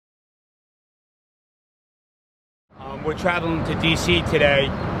we're traveling to D.C. today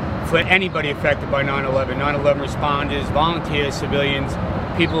for anybody affected by 9/11. 9/11 responders, volunteers, civilians,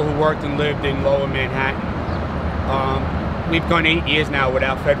 people who worked and lived in Lower Manhattan. We've gone 8 years now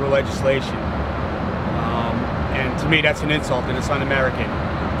without federal legislation. And to me, that's an insult and it's un-American.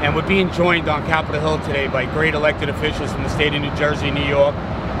 And we're being joined on Capitol Hill today by great elected officials from the state of New Jersey, New York,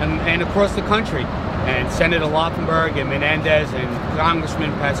 and across the country. And Senator Laufenberg and Menendez and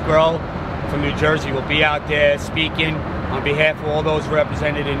Congressman Pasquarello from New Jersey will be out there speaking on behalf of all those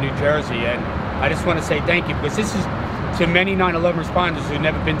represented in New Jersey. And I just want to say thank you, because this is, to many 9/11 responders who've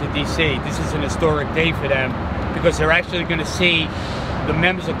never been to D.C., this is an historic day for them, because they're actually going to see the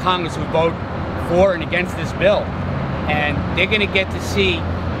members of Congress who vote for and against this bill. And they're going to get to see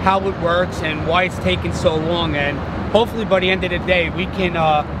how it works and why it's taken so long. And hopefully by the end of the day, we can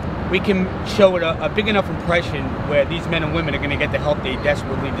show it a big enough impression where these men and women are going to get the help they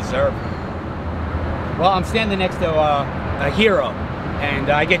desperately deserve. Well, I'm standing next to a hero, and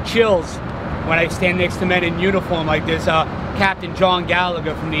I get chills when I stand next to men in uniform like this. Captain John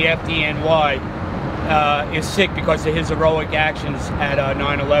Gallagher from the FDNY is sick because of his heroic actions at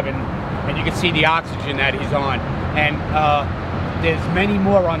 9/11, and you can see the oxygen that he's on. And there's many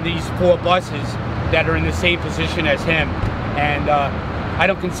more on these 4 buses that are in the same position as him. And I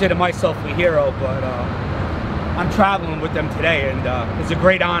don't consider myself a hero, but I'm traveling with them today, and it's a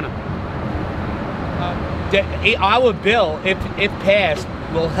great honor. Our bill, if passed,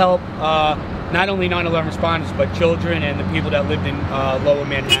 will help not only 9/11 responders, but children and the people that lived in Lower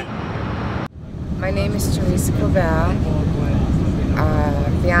Manhattan. My name is Teresa Clavell,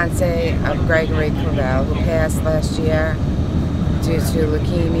 fiance of Gregory Clavell, who passed last year due to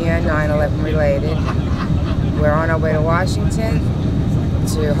leukemia, 9/11 related. We're on our way to Washington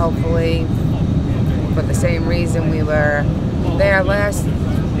to hopefully, for the same reason we were there last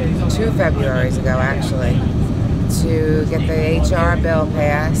 2 Februaries ago actually, to get the HR bill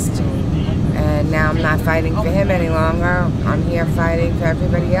passed. And now I'm not fighting for him any longer. I'm here fighting for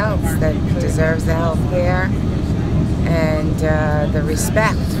everybody else that deserves the health care and the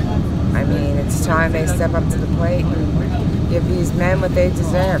respect. I mean, it's time they step up to the plate and give these men what they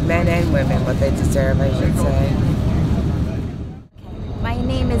deserve, men and women what they deserve, I should say. My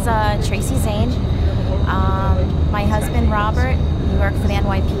name is Tracy Zane. My husband, Robert, he worked for the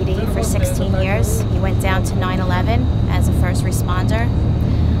NYPD for 16 years. He went down to 9/11 as a first responder.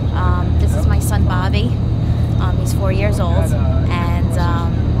 This is my son, Bobby. He's 4 years old. And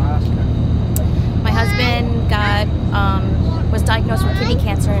my husband was diagnosed with kidney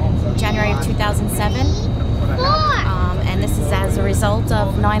cancer in January of 2007. And this is as a result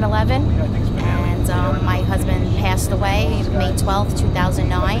of 9/11. And my husband passed away May 12th,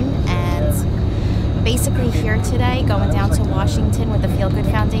 2009. And basically here today, going down to Washington with the Fealgood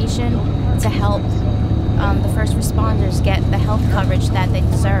Foundation to help the first responders get the health coverage that they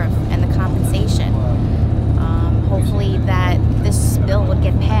deserve and the compensation. Hopefully that this bill would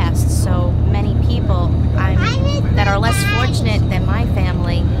get passed so many people that are less fortunate than my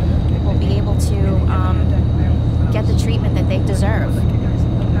family will be able to get the treatment that they deserve.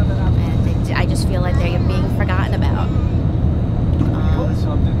 And I just feel like they're being forgotten about.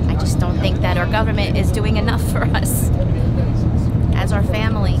 I just don't think that our government is doing enough for us. As our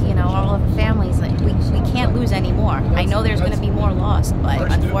family, you know, all of our families, like, we can't lose any more. I know there's going to be more lost, but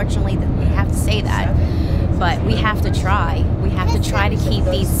unfortunately we have to say that. But we have to try. We have to try to keep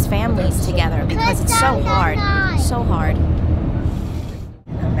these families together because it's so hard, so hard.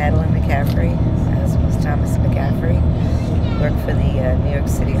 I'm Madeline McCaffrey. My husband was Thomas McCaffrey. He worked for the New York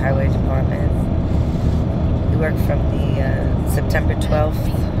City Highway Department. He worked from the September 12th,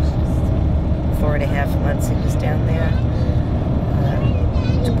 4.5 months he was down there.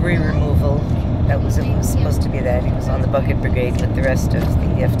 Debris removal, it was supposed to be that. He was on the bucket brigade with the rest of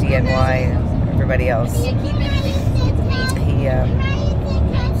the FDNY and everybody else. He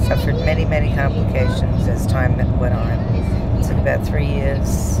suffered many, many complications as time went on. It took about 3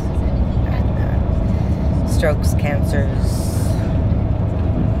 years. And, strokes, cancers,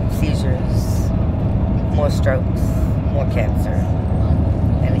 seizures, more strokes, more cancer.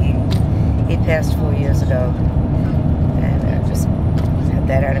 And he passed 4 years ago. And just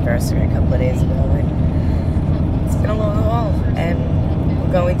that anniversary a couple of days ago, and it's been a long haul, and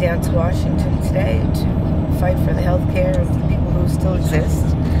we're going down to Washington today to fight for the health care of the people who still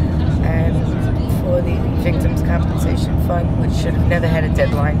exist, and for the Victims' Compensation Fund, which should have never had a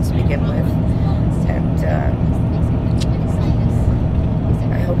deadline to begin with, and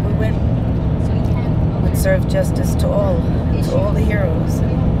I hope we win. We serve justice to all the heroes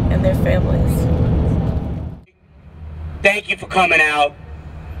and their families. Thank you for coming out.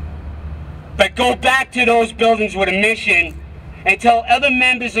 but go back to those buildings with a mission and tell other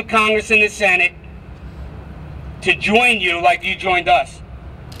members of Congress and the Senate to join you like you joined us.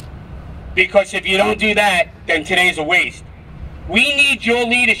 Because if you don't do that, then today's a waste. We need your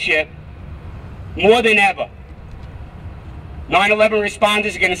leadership more than ever. 9/11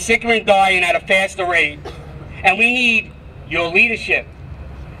 responders are getting sicker and dying at a faster rate, and we need your leadership.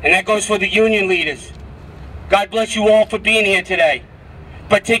 And that goes for the union leaders. God bless you all for being here today.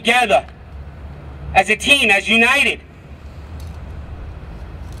 But together, as a team, as united,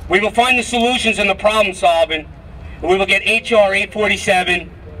 we will find the solutions and the problem solving, and we will get HR847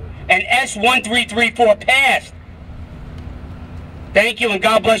 and S1334 passed. Thank you, and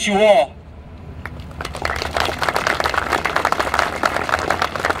God bless you all.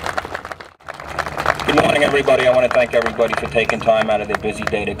 Good morning, everybody. I want to thank everybody for taking time out of their busy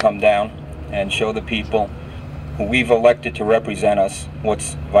day to come down and show the people who we've elected to represent us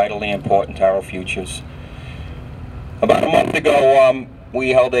what's vitally important to our futures. About a month ago, we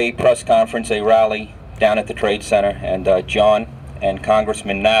held a press conference, a rally down at the Trade Center, and John and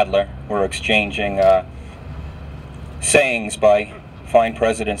Congressman Nadler were exchanging sayings by fine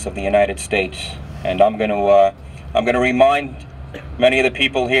presidents of the United States. And I'm going to remind many of the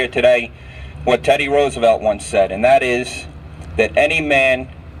people here today what Teddy Roosevelt once said, and that is that any man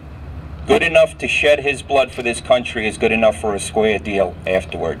good enough to shed his blood for this country is good enough for a square deal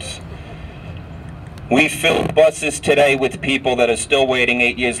afterwards. We filled buses today with people that are still waiting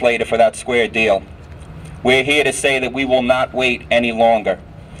 8 years later for that square deal. We're here to say that we will not wait any longer.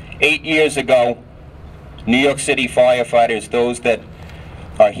 8 years ago, New York City firefighters, those that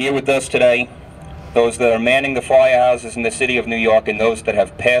are here with us today, those that are manning the firehouses in the city of New York, and those that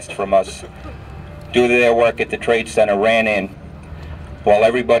have passed from us due to their work at the Trade Center, ran in while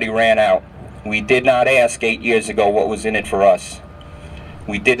everybody ran out. We did not ask 8 years ago what was in it for us.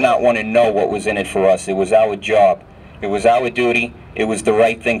 We did not want to know what was in it for us. It was our job. It was our duty. It was the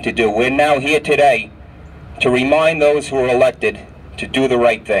right thing to do. We're now here today to remind those who are elected to do the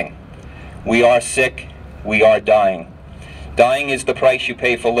right thing. We are sick. We are dying. Dying is the price you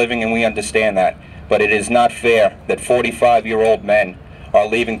pay for living, and we understand that. But it is not fair that 45-year-old men are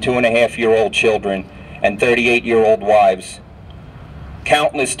leaving 2.5-year-old children and 38-year-old wives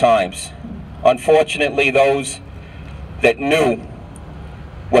countless times. Unfortunately, those that knew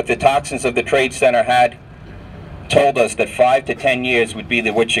what the toxins of the Trade Center had told us that 5 to 10 years would be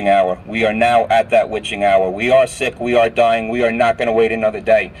the witching hour. We are now at that witching hour. We are sick. We are dying. We are not going to wait another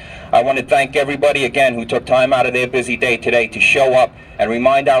day. I want to thank everybody again who took time out of their busy day today to show up and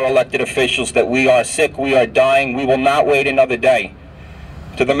remind our elected officials that we are sick. We are dying. We will not wait another day.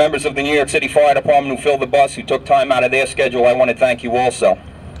 To the members of the New York City Fire Department who filled the bus, who took time out of their schedule, I want to thank you also.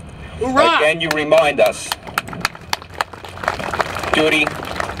 Hoorah! Again, you remind us. Duty,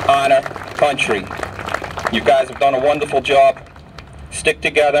 honor, country. You guys have done a wonderful job. Stick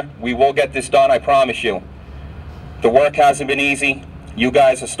together. We will get this done, I promise you. The work hasn't been easy. You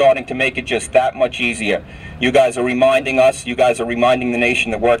guys are starting to make it just that much easier. You guys are reminding us, you guys are reminding the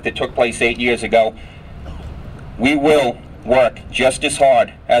nation the work that took place 8 years ago. We will work just as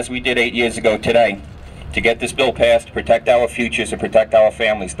hard as we did 8 years ago today to get this bill passed, to protect our futures, and protect our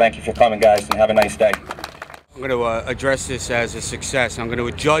families. Thank you for coming, guys, and have a nice day. I'm going to address this as a success. I'm going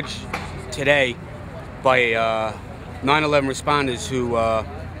to judge today by 9/11 responders who are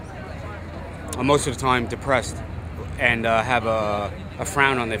most of the time depressed and have a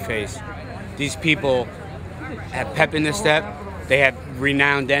frown on their face. These people have pep in their step. They have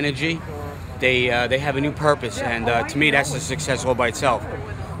renowned energy. They have a new purpose, and to me, that's a success all by itself.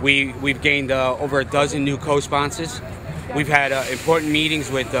 We've gained over a dozen new co-sponsors. We've had important meetings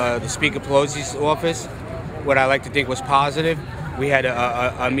with the Speaker Pelosi's office, what I like to think was positive. We had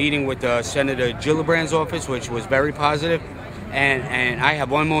a meeting with Senator Gillibrand's office, which was very positive. And I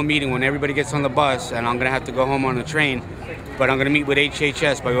have one more meeting when everybody gets on the bus, and I'm going to have to go home on the train. But I'm going to meet with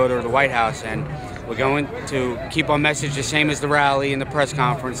HHS by order of the White House, and we're going to keep our message the same as the rally and the press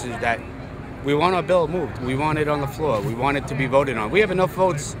conferences, that we want our bill moved. We want it on the floor. We want it to be voted on. We have enough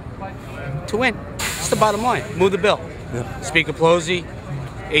votes to win. That's the bottom line. Move the bill. Yeah. Speaker Pelosi,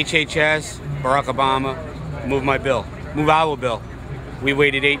 HHS, Barack Obama, move my bill. Move our bill. We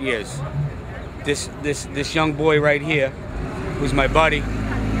waited 8 years. This young boy right here, who's my buddy,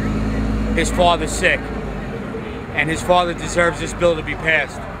 his father's sick, and his father deserves this bill to be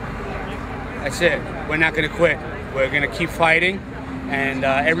passed. That's it. We're not going to quit. We're going to keep fighting. And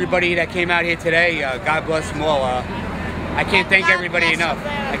everybody that came out here today, God bless them all. I can't thank everybody enough.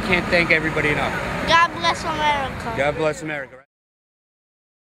 I can't thank everybody enough. God bless America. God bless America.